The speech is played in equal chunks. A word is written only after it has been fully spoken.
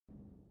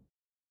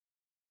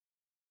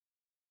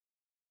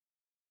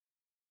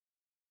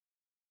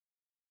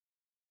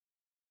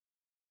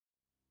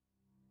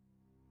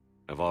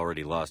I've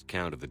already lost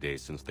count of the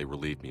days since they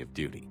relieved me of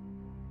duty.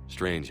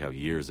 Strange how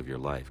years of your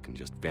life can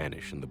just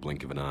vanish in the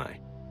blink of an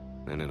eye.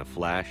 And in a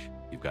flash,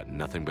 you've got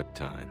nothing but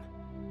time.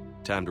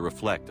 Time to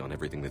reflect on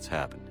everything that's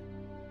happened.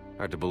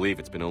 Hard to believe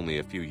it's been only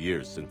a few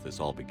years since this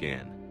all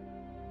began.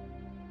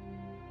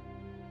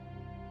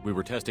 We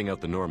were testing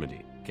out the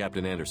Normandy,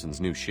 Captain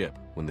Anderson's new ship,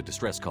 when the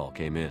distress call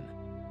came in.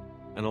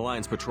 An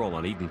Alliance patrol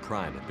on Eden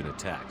Prime had been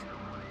attacked.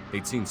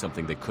 They'd seen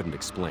something they couldn't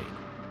explain.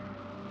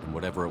 And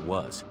whatever it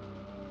was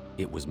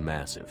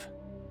massive.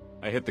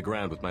 I hit the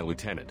ground with my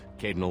lieutenant,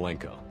 Caden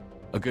Olenko.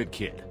 A good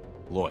kid,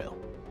 loyal,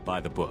 by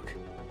the book,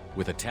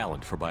 with a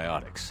talent for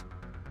biotics.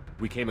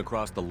 We came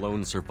across the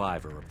lone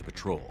survivor of the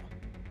patrol,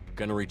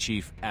 Gunnery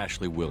Chief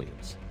Ashley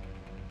Williams.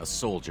 A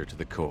soldier to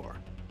the core.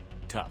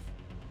 Tough,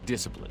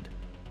 disciplined,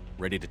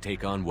 ready to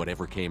take on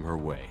whatever came her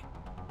way.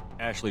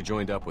 Ashley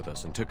joined up with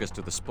us and took us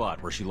to the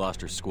spot where she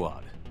lost her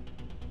squad.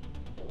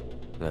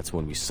 That's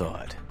when we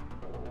saw it.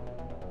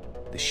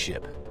 The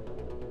ship.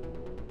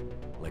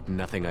 Like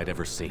nothing I'd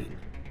ever seen.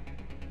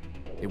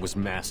 It was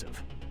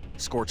massive,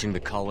 scorching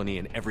the colony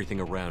and everything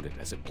around it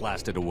as it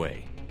blasted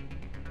away.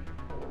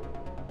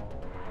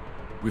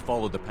 We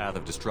followed the path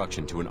of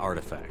destruction to an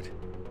artifact,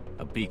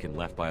 a beacon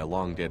left by a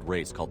long-dead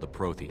race called the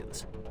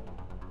Protheans.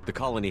 The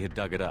colony had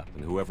dug it up,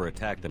 and whoever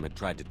attacked them had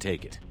tried to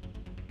take it.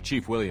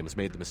 Chief Williams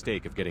made the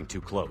mistake of getting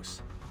too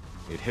close.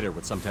 It hit her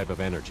with some type of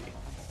energy.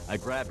 I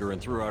grabbed her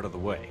and threw her out of the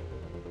way.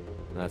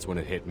 That's when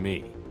it hit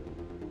me.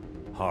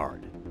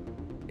 Hard.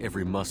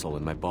 Every muscle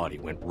in my body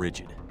went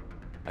rigid.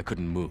 I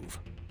couldn't move,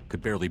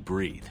 could barely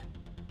breathe.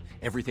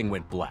 Everything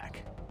went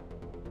black.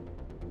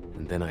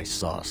 And then I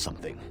saw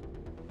something.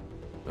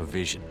 A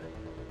vision.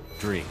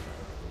 Dream.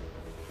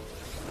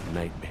 A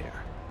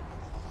nightmare.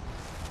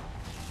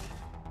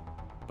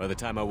 By the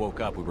time I woke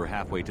up, we were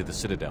halfway to the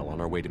Citadel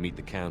on our way to meet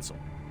the Council.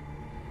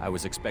 I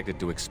was expected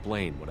to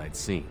explain what I'd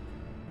seen.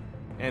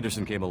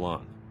 Anderson came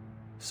along.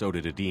 So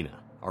did Adina,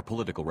 our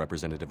political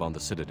representative on the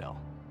Citadel.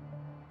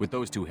 With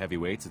those two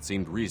heavyweights, it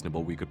seemed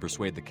reasonable we could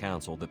persuade the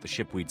Council that the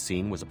ship we'd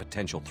seen was a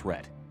potential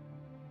threat,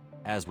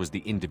 as was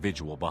the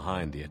individual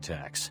behind the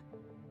attacks.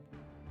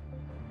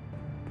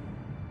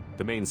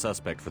 The main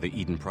suspect for the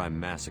Eden Prime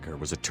massacre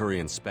was a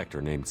Turian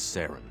Spectre named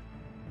Saren.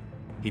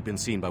 He'd been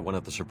seen by one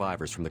of the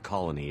survivors from the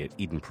colony at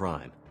Eden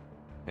Prime,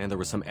 and there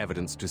was some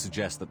evidence to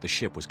suggest that the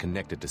ship was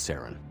connected to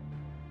Saren.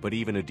 But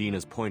even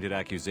Adina's pointed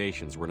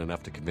accusations weren't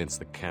enough to convince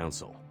the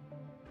Council.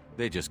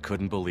 They just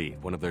couldn't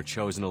believe one of their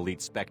chosen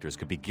elite Spectres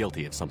could be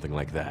guilty of something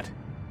like that.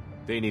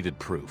 They needed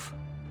proof,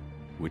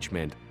 which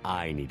meant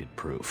I needed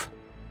proof.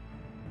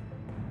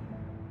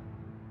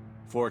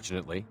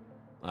 Fortunately,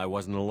 I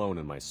wasn't alone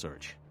in my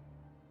search.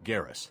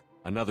 Garrus,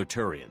 another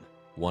Turian,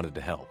 wanted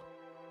to help.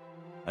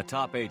 A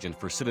top agent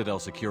for Citadel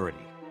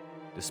Security.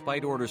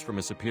 Despite orders from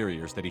his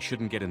superiors that he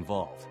shouldn't get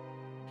involved,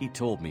 he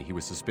told me he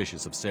was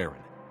suspicious of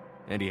Saren,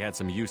 and he had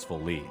some useful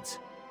leads.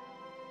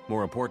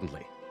 More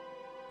importantly,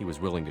 he was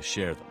willing to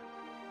share them.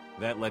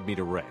 That led me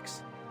to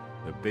Rex,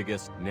 the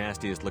biggest,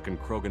 nastiest-looking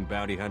Krogan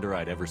bounty hunter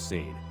I'd ever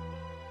seen.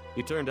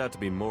 He turned out to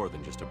be more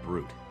than just a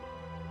brute.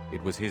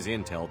 It was his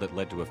intel that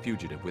led to a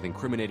fugitive with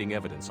incriminating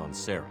evidence on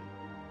Saren.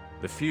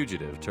 The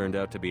fugitive turned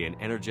out to be an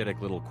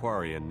energetic little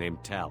Quarian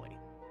named Tali.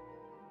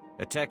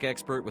 A tech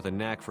expert with a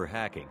knack for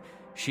hacking,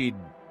 she'd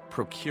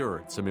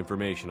procured some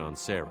information on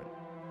Saren.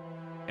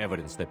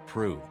 Evidence that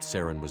proved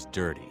Saren was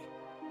dirty.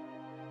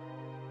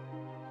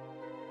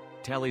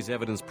 Tali's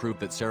evidence proved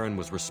that Saren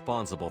was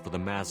responsible for the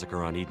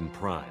massacre on Eden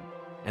Prime,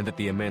 and that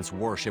the immense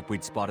warship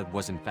we'd spotted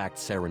was in fact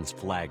Saren's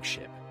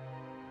flagship.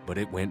 But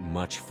it went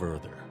much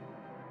further.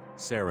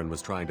 Saren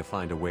was trying to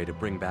find a way to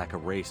bring back a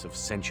race of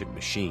sentient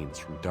machines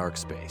from dark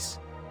space.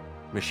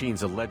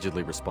 Machines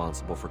allegedly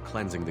responsible for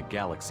cleansing the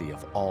galaxy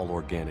of all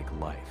organic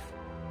life.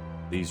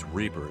 These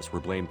Reapers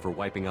were blamed for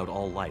wiping out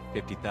all life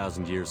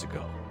 50,000 years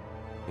ago,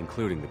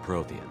 including the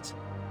Protheans,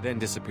 then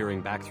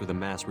disappearing back through the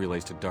mass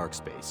relays to dark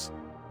space,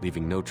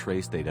 leaving no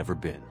trace they'd ever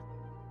been.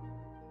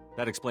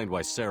 That explained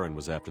why Saren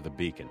was after the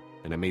beacon,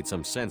 and it made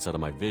some sense out of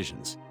my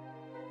visions.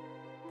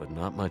 But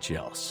not much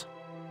else.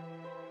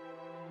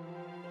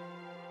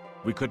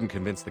 We couldn't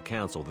convince the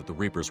Council that the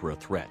Reapers were a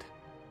threat,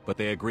 but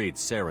they agreed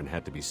Saren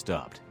had to be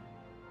stopped.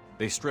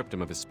 They stripped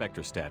him of his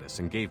Spectre status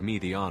and gave me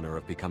the honor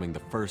of becoming the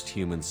first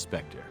human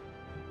Spectre.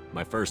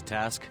 My first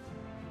task?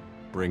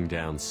 Bring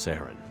down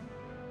Saren.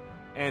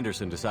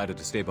 Anderson decided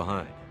to stay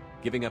behind,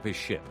 giving up his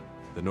ship,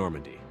 the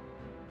Normandy.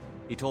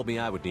 He told me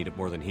I would need it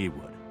more than he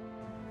would.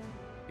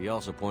 He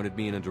also pointed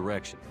me in a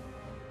direction.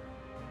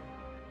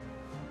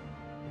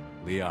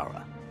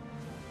 Liara,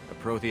 a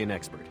Prothean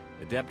expert,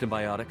 adept in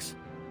biotics,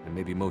 and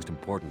maybe most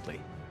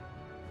importantly,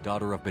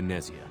 daughter of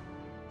Benezia,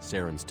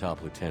 Saren's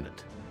top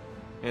lieutenant.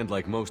 And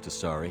like most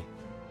Asari,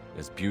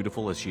 as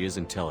beautiful as she is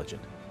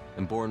intelligent,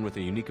 and born with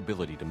a unique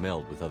ability to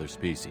meld with other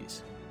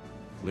species.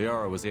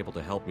 Liara was able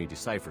to help me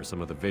decipher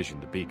some of the vision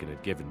the beacon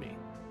had given me.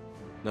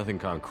 Nothing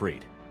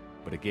concrete,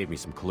 but it gave me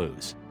some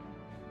clues.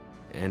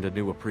 And a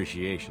new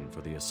appreciation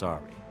for the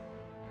Asari.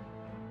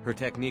 Her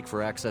technique for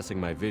accessing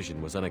my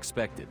vision was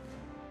unexpected,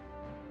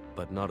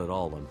 but not at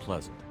all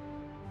unpleasant.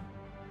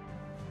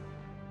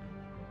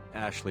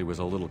 Ashley was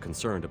a little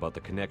concerned about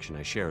the connection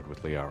I shared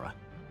with Liara.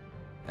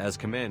 As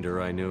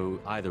commander, I knew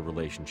either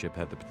relationship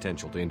had the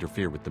potential to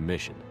interfere with the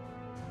mission.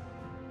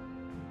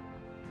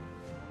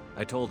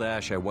 I told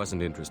Ash I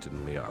wasn't interested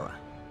in Liara.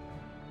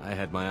 I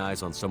had my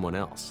eyes on someone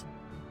else.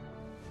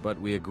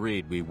 But we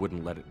agreed we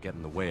wouldn't let it get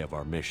in the way of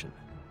our mission.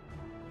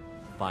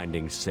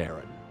 Finding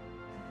Saren.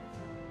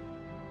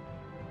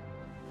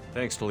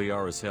 Thanks to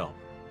Liara's help,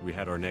 we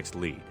had our next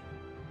lead,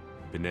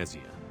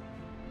 Benezia.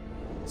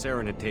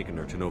 Saren had taken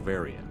her to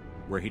Novaria,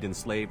 where he'd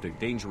enslaved a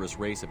dangerous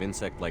race of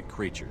insect-like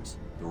creatures,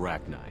 the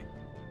Rachni.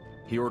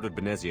 He ordered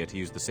Benezia to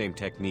use the same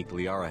technique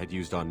Liara had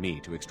used on me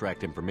to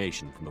extract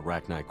information from the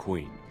Rachni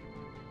Queen.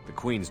 The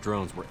Queen's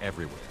drones were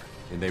everywhere,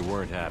 and they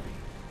weren't happy.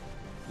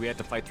 We had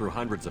to fight through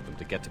hundreds of them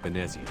to get to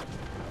Benezia.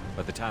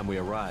 By the time we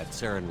arrived,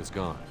 Saren was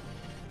gone.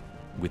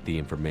 With the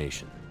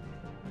information.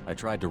 I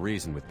tried to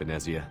reason with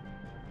Benezia,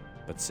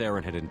 but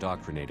Saren had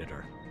indoctrinated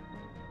her.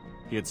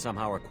 He had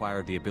somehow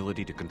acquired the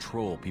ability to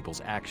control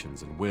people's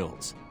actions and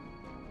wills.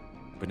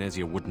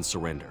 Benezia wouldn't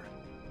surrender,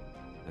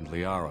 and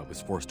Liara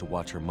was forced to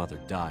watch her mother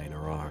die in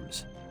her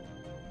arms.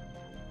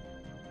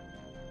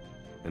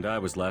 And I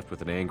was left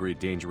with an angry,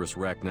 dangerous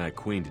Rachni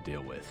Queen to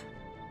deal with.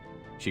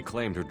 She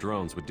claimed her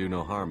drones would do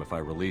no harm if I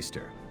released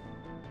her.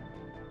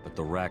 But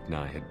the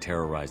Rachni had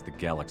terrorized the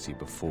galaxy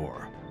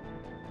before.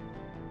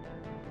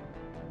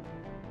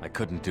 I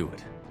couldn't do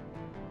it.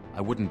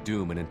 I wouldn't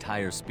doom an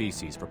entire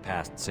species for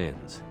past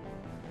sins.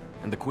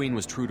 And the Queen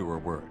was true to her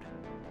word.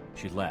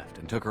 She left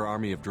and took her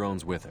army of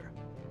drones with her.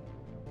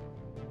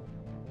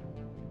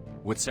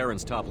 With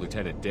Saren's top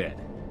lieutenant dead,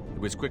 he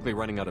was quickly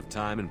running out of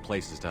time and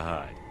places to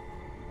hide.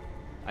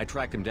 I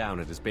tracked him down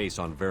at his base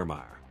on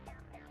Vermeer,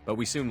 but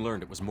we soon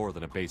learned it was more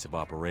than a base of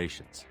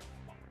operations.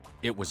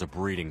 It was a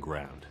breeding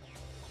ground.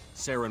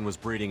 Saren was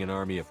breeding an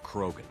army of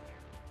Krogan.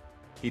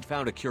 He'd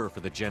found a cure for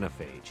the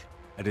genophage,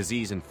 a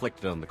disease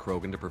inflicted on the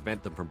Krogan to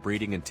prevent them from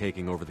breeding and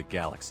taking over the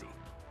galaxy.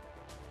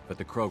 But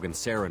the Krogan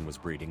Saren was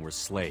breeding were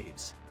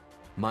slaves,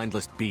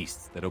 mindless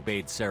beasts that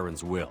obeyed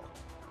Saren's will.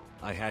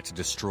 I had to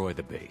destroy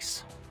the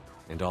base,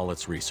 and all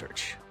its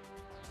research.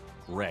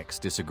 Rex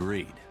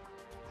disagreed.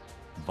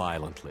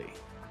 Violently.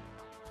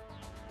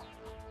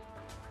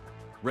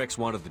 Rex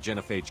wanted the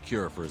genophage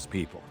cure for his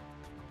people.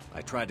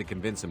 I tried to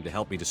convince him to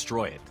help me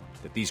destroy it,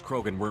 that these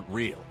Krogan weren't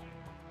real.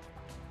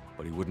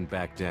 But he wouldn't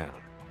back down.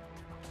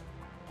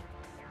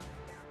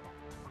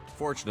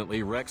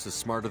 Fortunately, Rex is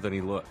smarter than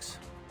he looks.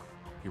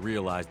 He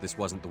realized this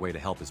wasn't the way to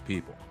help his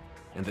people,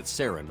 and that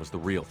Saren was the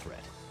real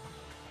threat.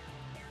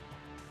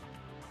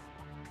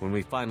 When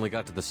we finally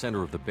got to the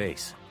center of the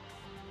base,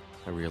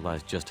 I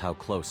realized just how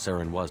close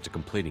Saren was to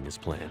completing his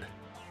plan.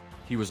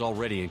 He was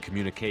already in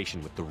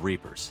communication with the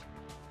Reapers.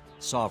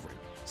 Sovereign,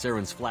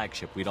 Saren's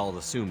flagship we'd all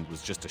assumed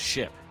was just a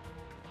ship,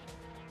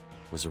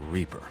 was a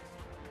Reaper.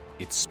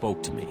 It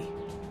spoke to me,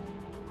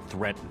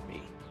 threatened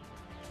me.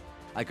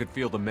 I could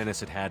feel the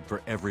menace it had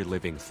for every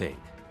living thing.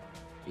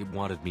 It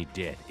wanted me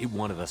dead. It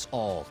wanted us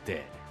all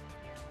dead.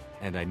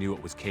 And I knew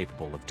it was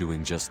capable of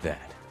doing just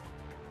that.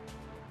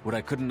 What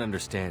I couldn't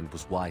understand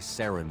was why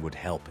Saren would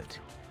help it.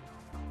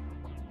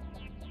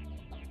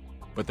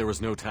 But there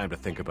was no time to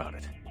think about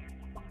it.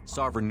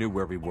 Sovereign knew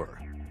where we were.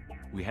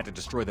 We had to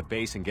destroy the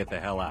base and get the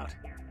hell out.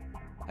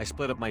 I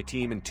split up my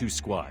team in 2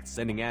 squads,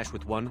 sending Ash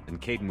with one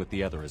and Kaidan with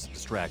the other as a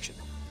distraction.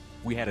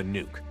 We had a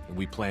nuke, and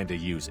we planned to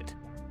use it.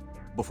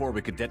 Before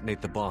we could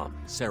detonate the bomb,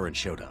 Saren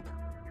showed up.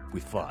 We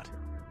fought.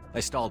 I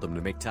stalled him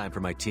to make time for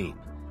my team.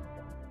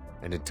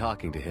 And in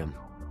talking to him,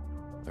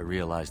 I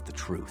realized the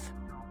truth.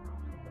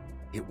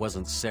 It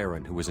wasn't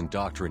Saren who was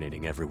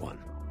indoctrinating everyone.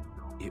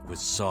 It was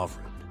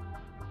Sovereign.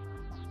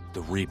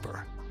 The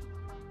Reaper.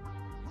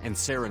 And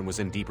Saren was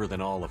in deeper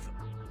than all of them.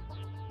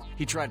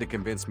 He tried to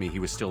convince me he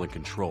was still in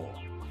control.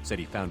 Said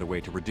he found a way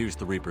to reduce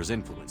the Reaper's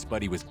influence,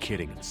 but he was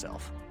kidding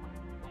himself.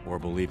 Or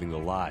believing the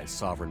lies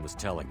Sovereign was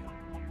telling him.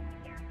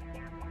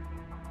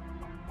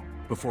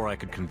 Before I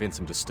could convince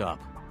him to stop,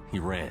 he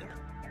ran,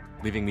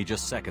 leaving me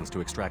just seconds to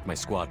extract my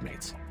squad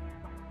mates.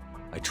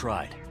 I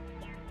tried,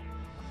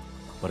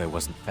 but I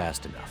wasn't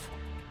fast enough.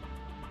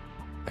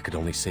 I could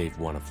only save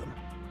one of them.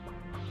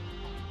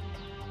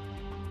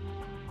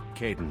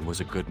 Kaidan was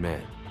a good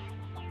man,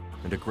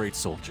 and a great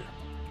soldier.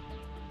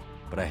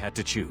 But I had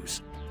to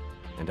choose,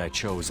 and I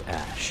chose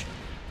Ash.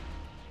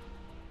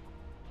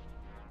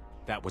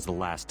 That was the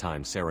last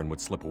time Saren would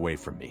slip away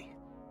from me.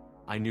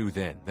 I knew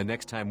then, the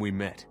next time we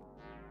met,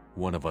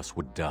 one of us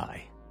would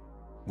die.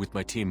 With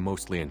my team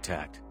mostly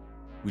intact,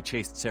 we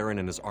chased Saren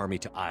and his army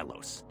to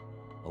Ilos,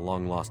 a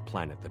long-lost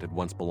planet that had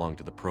once belonged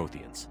to the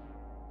Protheans.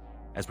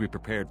 As we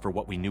prepared for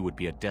what we knew would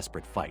be a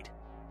desperate fight,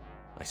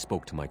 I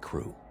spoke to my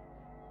crew.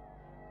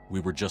 We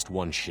were just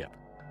one ship,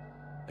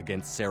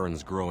 against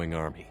Saren's growing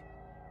army.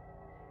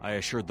 I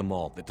assured them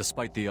all that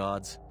despite the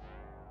odds,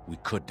 we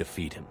could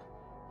defeat him.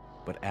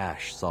 But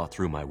Ash saw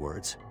through my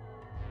words.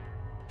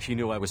 She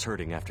knew I was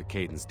hurting after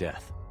Kaidan's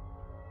death.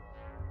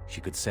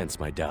 She could sense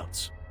my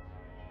doubts.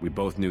 We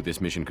both knew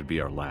this mission could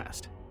be our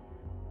last.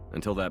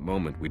 Until that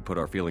moment, we'd put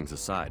our feelings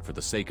aside for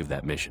the sake of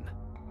that mission.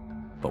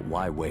 But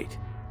why wait?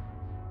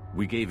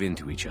 We gave in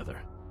to each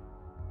other,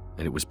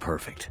 and it was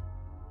perfect.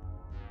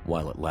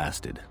 While it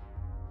lasted.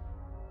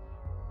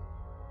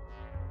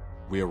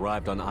 We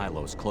arrived on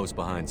Ilos, close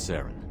behind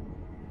Saren.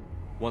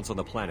 Once on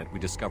the planet, we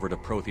discovered a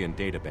Prothean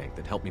databank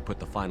that helped me put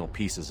the final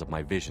pieces of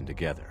my vision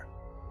together.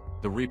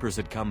 The Reapers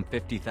had come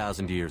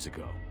 50,000 years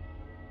ago,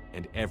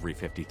 and every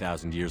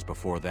 50,000 years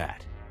before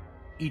that,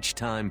 each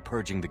time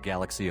purging the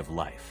galaxy of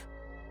life.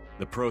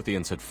 The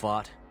Protheans had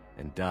fought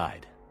and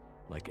died,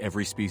 like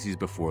every species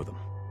before them.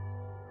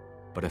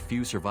 But a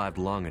few survived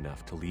long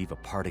enough to leave a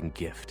parting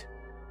gift.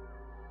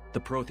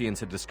 The Protheans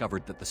had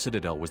discovered that the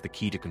Citadel was the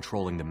key to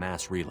controlling the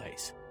mass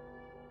relays.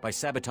 By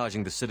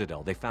sabotaging the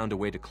Citadel, they found a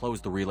way to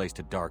close the relays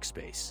to dark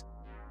space,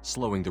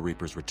 slowing the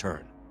Reapers'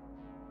 return,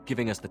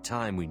 giving us the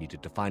time we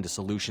needed to find a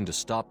solution to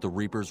stop the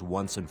Reapers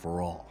once and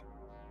for all.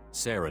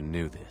 Saren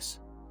knew this.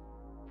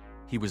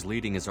 He was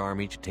leading his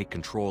army to take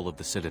control of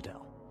the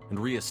Citadel and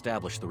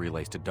re-establish the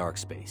relays to dark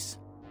space,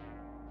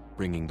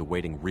 bringing the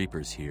waiting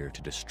Reapers here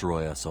to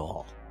destroy us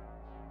all.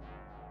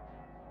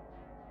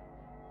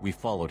 We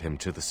followed him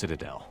to the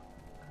Citadel.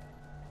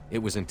 It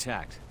was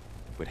intact,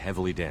 but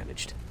heavily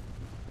damaged.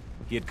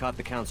 He had caught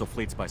the Council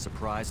fleets by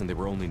surprise, and they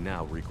were only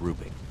now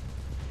regrouping.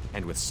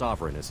 And with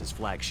Sovereign as his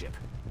flagship,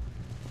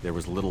 there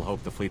was little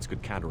hope the fleets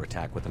could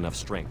counterattack with enough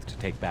strength to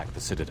take back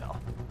the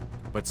Citadel.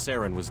 But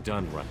Saren was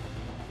done running,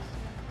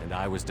 and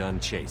I was done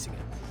chasing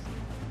him.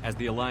 As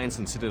the Alliance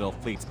and Citadel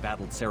fleets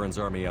battled Saren's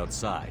army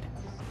outside,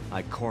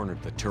 I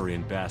cornered the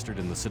Turian bastard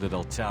in the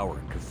Citadel tower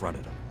and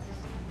confronted him.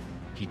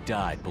 He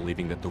died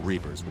believing that the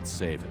Reapers would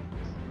save him.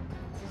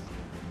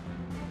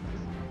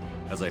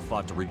 As I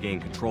fought to regain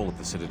control of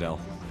the Citadel,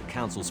 the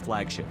Council's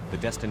flagship, the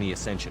Destiny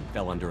Ascension,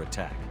 fell under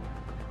attack.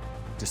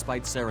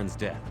 Despite Saren's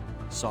death,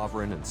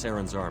 Sovereign and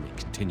Saren's army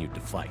continued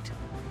to fight.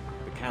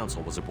 The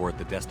Council was aboard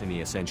the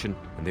Destiny Ascension,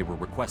 and they were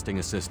requesting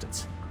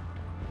assistance.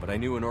 But I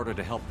knew in order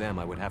to help them,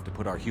 I would have to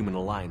put our human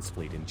Alliance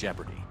fleet in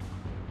jeopardy.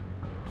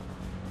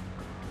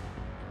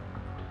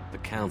 The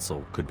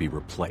Council could be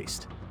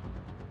replaced.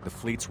 The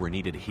fleets were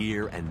needed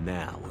here and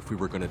now if we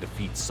were going to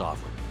defeat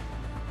Sovereign.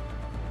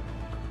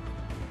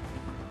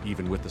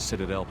 Even with the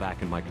Citadel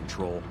back in my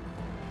control,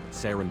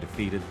 Saren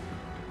defeated,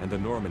 and the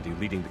Normandy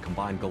leading the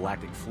combined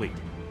galactic fleet,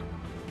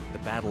 the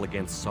battle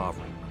against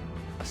Sovereign,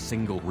 a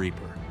single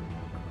Reaper,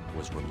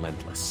 was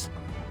relentless.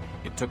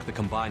 It took the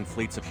combined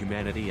fleets of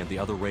humanity and the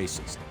other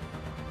races,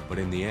 but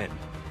in the end,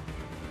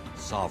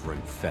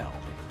 Sovereign fell.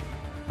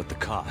 But the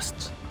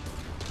costs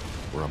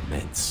were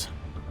immense.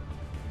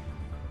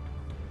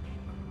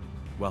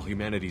 While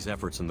humanity's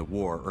efforts in the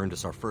war earned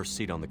us our first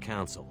seat on the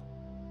Council,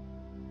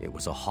 it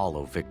was a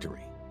hollow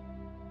victory.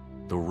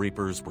 The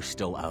Reapers were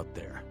still out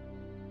there.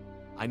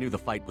 I knew the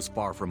fight was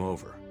far from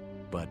over,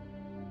 but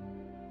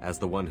as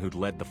the one who'd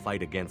led the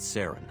fight against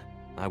Saren,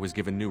 I was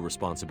given new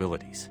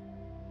responsibilities.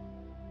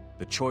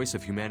 The choice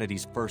of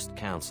humanity's first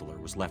counselor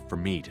was left for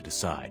me to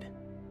decide.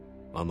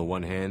 On the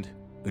one hand,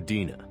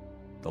 Udina,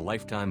 the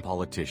lifetime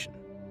politician.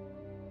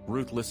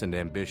 Ruthless and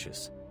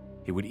ambitious,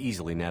 he would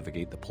easily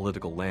navigate the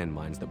political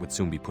landmines that would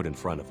soon be put in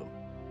front of him.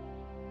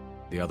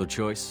 The other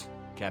choice,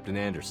 Captain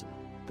Anderson,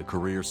 the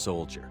career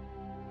soldier.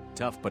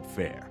 Tough but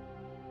fair,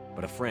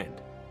 but a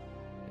friend,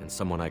 and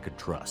someone I could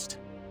trust.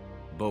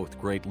 Both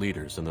great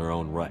leaders in their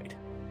own right.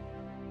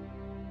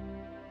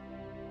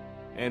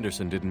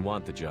 Anderson didn't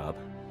want the job,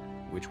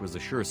 which was a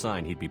sure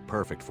sign he'd be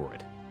perfect for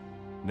it.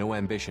 No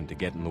ambition to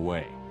get in the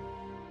way.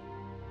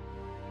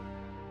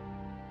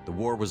 The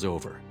war was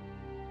over.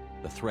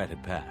 The threat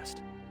had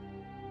passed.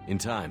 In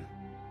time,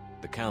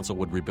 the Council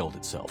would rebuild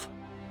itself.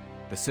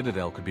 The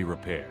Citadel could be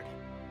repaired.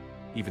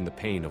 Even the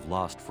pain of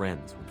lost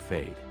friends would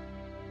fade.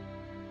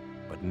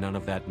 But none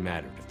of that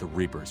mattered if the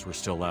Reapers were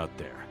still out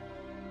there.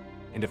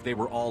 And if they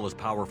were all as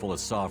powerful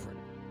as Sovereign,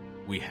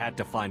 we had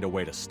to find a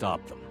way to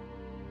stop them.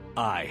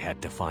 I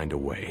had to find a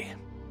way.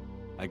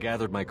 I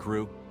gathered my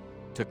crew,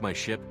 took my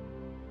ship,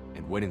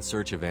 and went in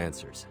search of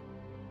answers.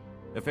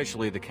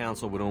 Officially, the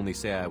Council would only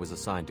say I was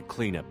assigned to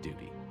cleanup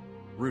duty,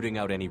 rooting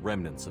out any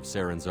remnants of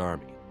Saren's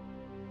army.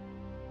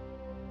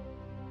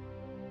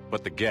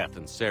 But the Geth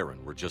and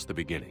Saren were just the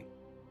beginning.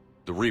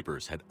 The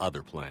Reapers had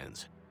other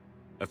plans.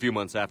 A few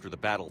months after the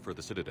battle for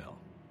the Citadel,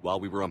 while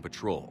we were on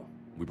patrol,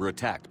 we were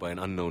attacked by an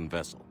unknown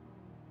vessel.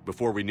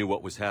 Before we knew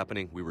what was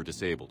happening, we were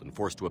disabled and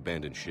forced to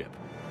abandon ship.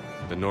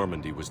 The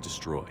Normandy was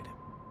destroyed.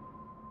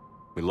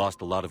 We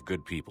lost a lot of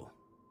good people.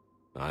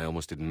 I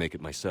almost didn't make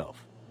it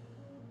myself.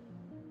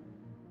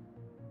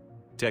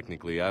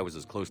 Technically, I was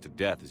as close to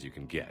death as you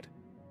can get.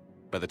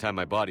 By the time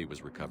my body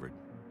was recovered,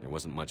 there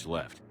wasn't much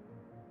left.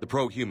 The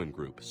pro-human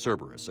group,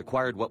 Cerberus,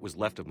 acquired what was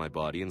left of my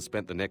body and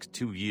spent the next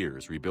 2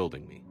 years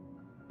rebuilding me.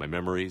 My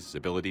memories,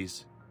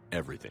 abilities,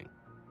 everything.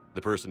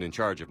 The person in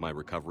charge of my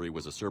recovery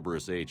was a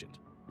Cerberus agent,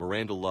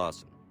 Miranda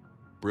Lawson.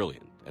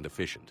 Brilliant and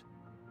efficient.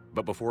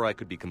 But before I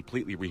could be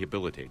completely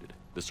rehabilitated,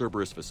 the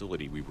Cerberus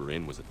facility we were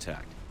in was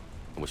attacked,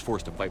 and was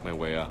forced to fight my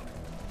way out.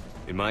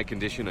 In my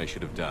condition, I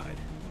should have died.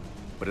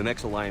 But an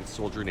ex-Alliance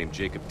soldier named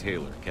Jacob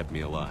Taylor kept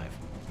me alive.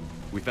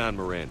 We found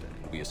Miranda,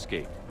 and we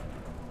escaped.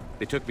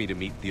 They took me to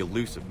meet the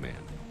Elusive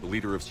Man, the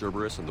leader of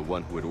Cerberus and the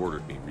one who had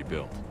ordered me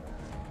rebuilt.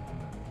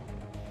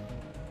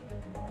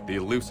 The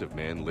elusive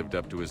man lived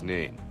up to his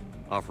name,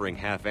 offering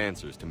half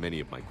answers to many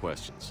of my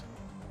questions.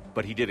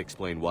 But he did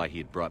explain why he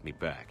had brought me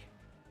back.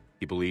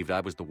 He believed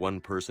I was the one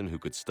person who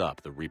could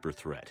stop the Reaper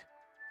threat.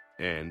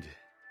 And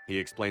he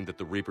explained that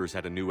the Reapers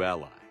had a new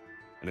ally,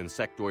 an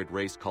insectoid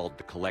race called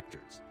the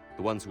Collectors,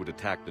 the ones who had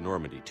attacked the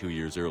Normandy 2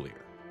 years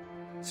earlier.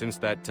 Since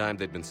that time,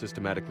 they'd been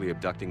systematically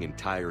abducting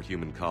entire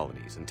human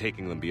colonies and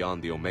taking them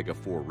beyond the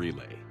Omega-4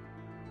 relay,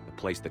 a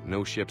place that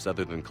no ships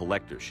other than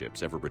Collector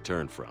ships ever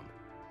returned from.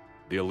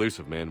 The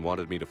elusive man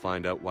wanted me to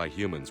find out why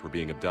humans were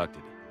being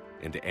abducted,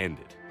 and to end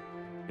it.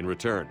 In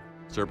return,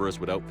 Cerberus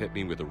would outfit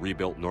me with a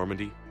rebuilt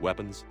Normandy,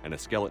 weapons, and a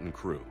skeleton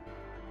crew,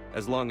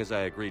 as long as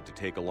I agreed to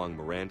take along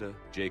Miranda,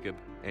 Jacob,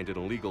 and an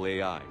illegal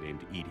AI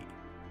named Edie.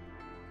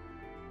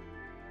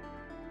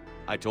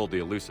 I told the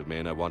elusive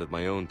man I wanted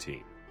my own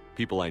team,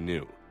 people I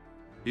knew.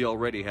 He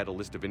already had a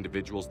list of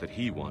individuals that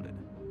he wanted,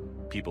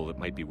 people that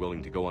might be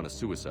willing to go on a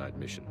suicide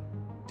mission,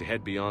 to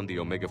head beyond the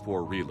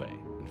Omega-4 relay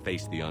and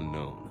face the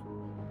unknown.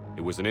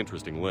 It was an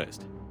interesting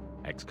list.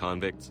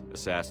 Ex-convicts,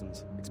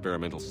 assassins,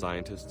 experimental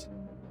scientists.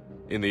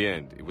 In the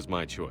end, it was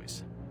my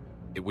choice.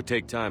 It would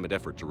take time and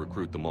effort to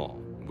recruit them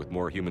all, and with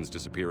more humans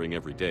disappearing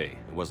every day,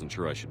 I wasn't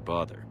sure I should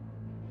bother.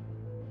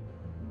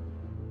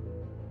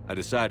 I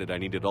decided I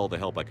needed all the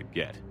help I could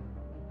get.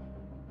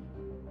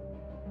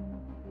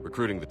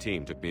 Recruiting the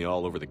team took me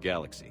all over the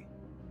galaxy.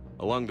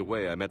 Along the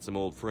way, I met some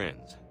old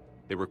friends.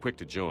 They were quick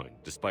to join,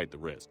 despite the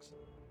risks.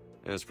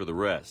 As for the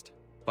rest,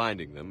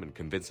 finding them and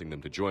convincing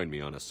them to join me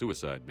on a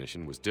suicide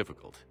mission was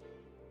difficult.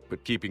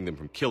 But keeping them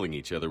from killing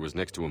each other was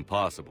next to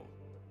impossible.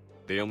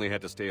 They only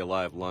had to stay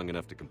alive long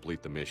enough to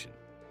complete the mission.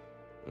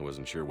 I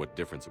wasn't sure what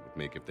difference it would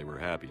make if they were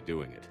happy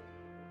doing it.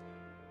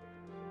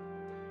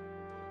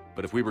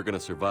 But if we were going to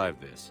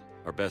survive this,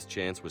 our best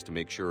chance was to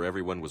make sure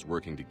everyone was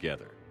working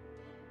together.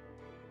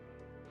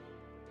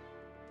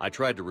 I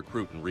tried to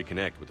recruit and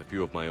reconnect with a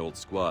few of my old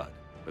squad,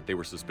 but they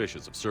were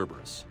suspicious of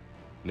Cerberus.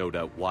 No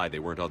doubt why they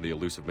weren't on the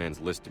elusive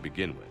man's list to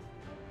begin with.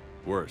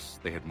 Worse,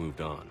 they had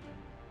moved on.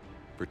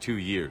 For 2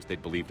 years,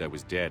 they'd believed I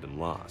was dead and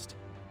lost.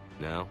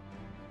 Now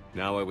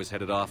I was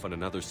headed off on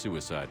another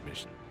suicide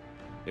mission.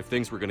 If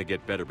things were going to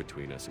get better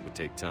between us, it would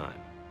take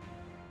time.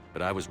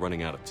 But I was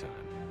running out of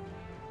time.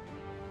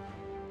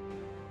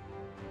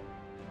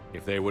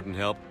 If they wouldn't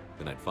help,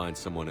 then I'd find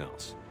someone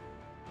else.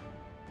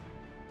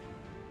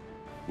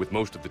 With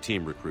most of the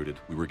team recruited,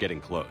 we were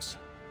getting close.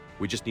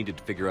 We just needed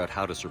to figure out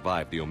how to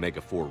survive the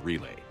Omega-4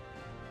 relay.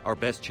 Our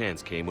best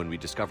chance came when we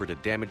discovered a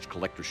damaged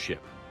Collector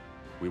ship.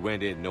 We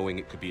went in knowing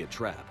it could be a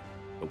trap,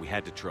 but we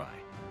had to try.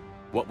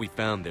 What we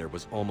found there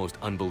was almost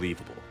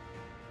unbelievable.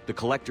 The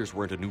Collectors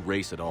weren't a new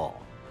race at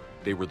all.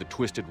 They were the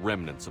twisted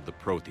remnants of the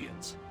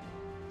Protheans,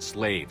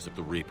 slaves of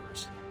the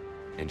Reapers,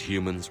 and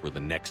humans were the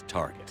next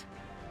target.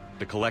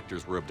 The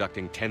Collectors were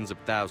abducting tens of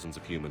thousands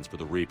of humans for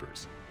the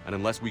Reapers, and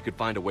unless we could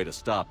find a way to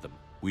stop them,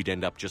 we'd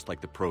end up just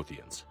like the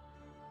Protheans.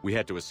 We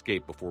had to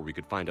escape before we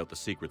could find out the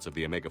secrets of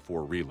the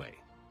Omega-4 relay,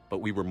 but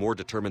we were more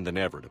determined than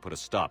ever to put a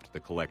stop to the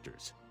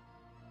Collectors.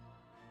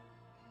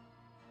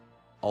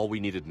 All we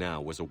needed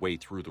now was a way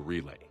through the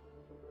relay.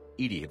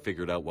 Edie had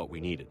figured out what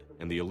we needed,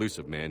 and the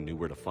elusive man knew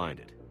where to find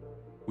it.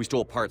 We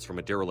stole parts from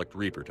a derelict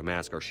Reaper to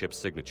mask our ship's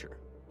signature,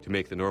 to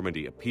make the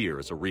Normandy appear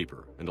as a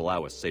Reaper and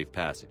allow us safe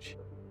passage.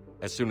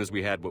 As soon as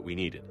we had what we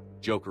needed,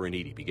 Joker and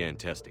Edie began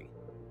testing.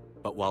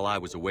 But while I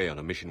was away on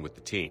a mission with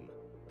the team,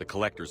 the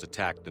Collectors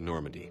attacked the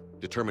Normandy,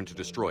 determined to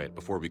destroy it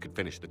before we could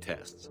finish the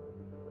tests.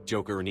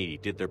 Joker and Edie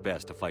did their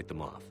best to fight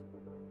them off.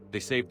 They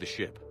saved the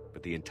ship,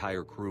 but the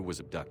entire crew was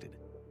abducted,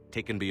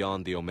 taken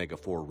beyond the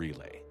Omega-4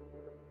 relay.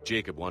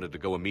 Jacob wanted to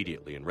go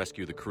immediately and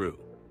rescue the crew.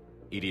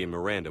 Edie and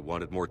Miranda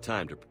wanted more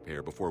time to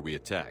prepare before we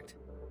attacked.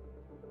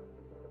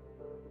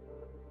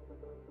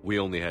 We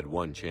only had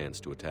one chance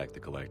to attack the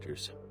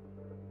Collectors.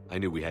 I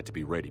knew we had to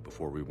be ready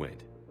before we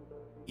went,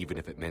 even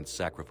if it meant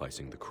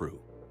sacrificing the crew.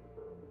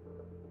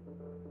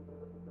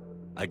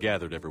 I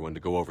gathered everyone to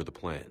go over the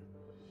plan.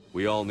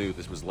 We all knew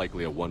this was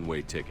likely a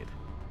one-way ticket.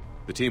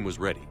 The team was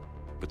ready,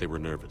 but they were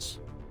nervous.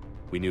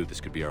 We knew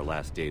this could be our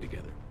last day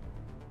together.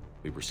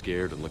 We were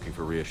scared and looking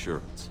for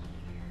reassurance.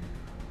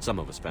 Some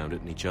of us found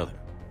it in each other.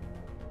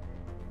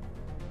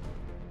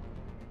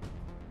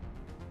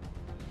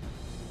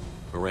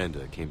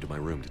 Miranda came to my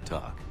room to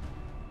talk,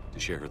 to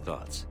share her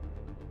thoughts.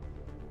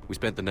 We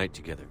spent the night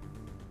together,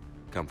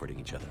 comforting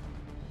each other.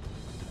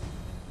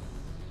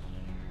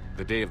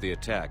 The day of the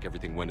attack,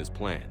 everything went as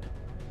planned,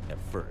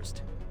 at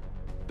first.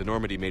 The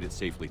Normandy made it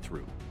safely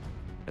through.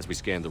 As we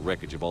scanned the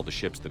wreckage of all the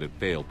ships that had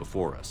failed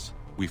before us,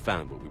 we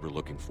found what we were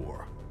looking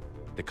for.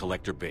 The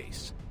Collector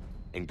base.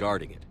 And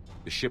guarding it,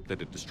 the ship that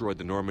had destroyed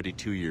the Normandy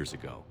 2 years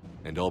ago,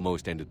 and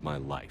almost ended my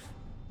life.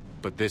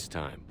 But this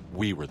time,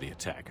 we were the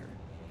attacker.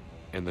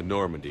 And the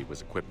Normandy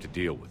was equipped to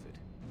deal with it.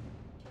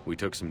 We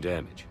took some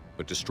damage,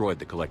 but destroyed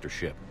the Collector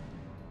ship,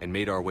 and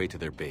made our way to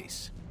their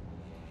base.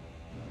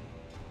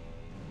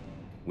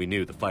 We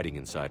knew the fighting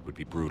inside would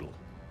be brutal.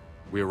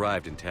 We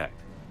arrived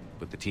intact,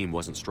 but the team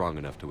wasn't strong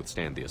enough to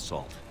withstand the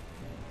assault.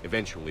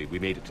 Eventually, we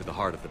made it to the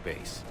heart of the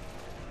base.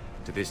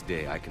 To this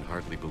day, I can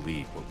hardly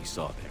believe what we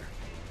saw there.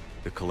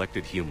 The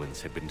collected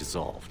humans had been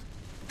dissolved,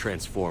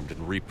 transformed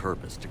and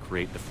repurposed to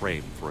create the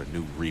frame for a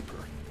new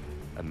Reaper.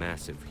 A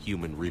massive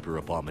human Reaper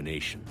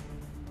abomination.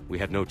 We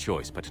had no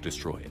choice but to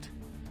destroy it.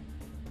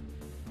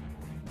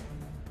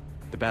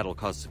 The battle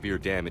caused severe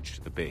damage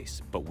to the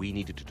base, but we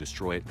needed to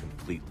destroy it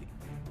completely.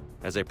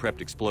 As I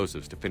prepped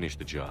explosives to finish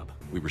the job,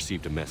 we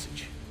received a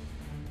message.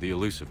 The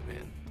elusive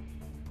man.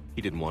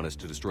 He didn't want us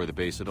to destroy the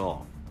base at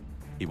all.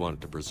 He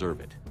wanted to preserve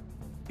it.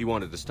 He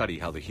wanted to study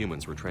how the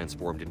humans were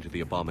transformed into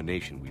the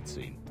abomination we'd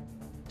seen.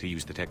 To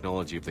use the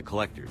technology of the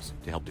Collectors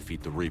to help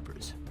defeat the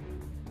Reapers.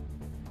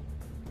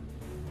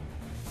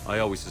 I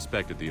always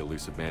suspected the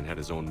elusive man had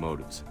his own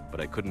motives,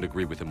 but I couldn't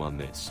agree with him on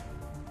this.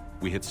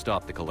 We had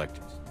stopped the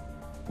Collectors.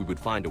 We would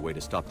find a way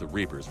to stop the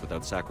Reapers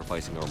without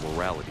sacrificing our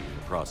morality in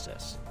the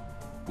process.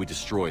 We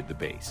destroyed the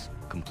base,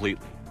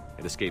 completely,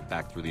 and escaped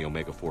back through the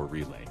Omega-4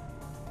 relay.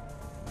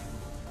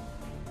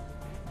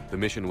 The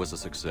mission was a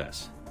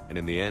success, and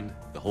in the end,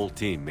 the whole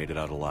team made it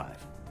out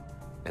alive.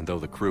 And though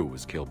the crew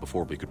was killed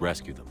before we could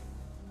rescue them,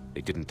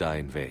 they didn't die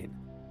in vain.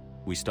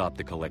 We stopped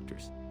the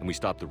Collectors, and we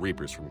stopped the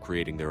Reapers from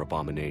creating their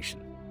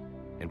abomination.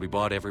 And we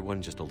bought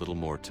everyone just a little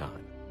more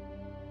time.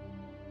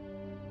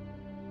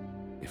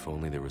 If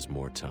only there was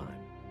more time.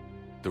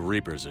 The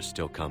Reapers are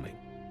still coming.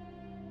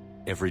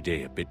 Every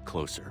day a bit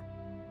closer.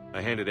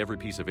 I handed every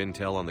piece of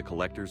intel on the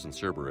Collectors and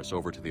Cerberus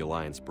over to the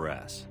Alliance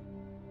brass.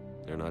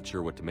 They're not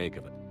sure what to make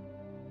of it,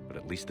 but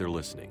at least they're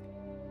listening.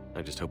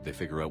 I just hope they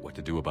figure out what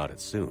to do about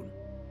it soon,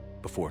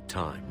 before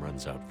time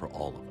runs out for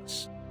all of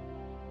us.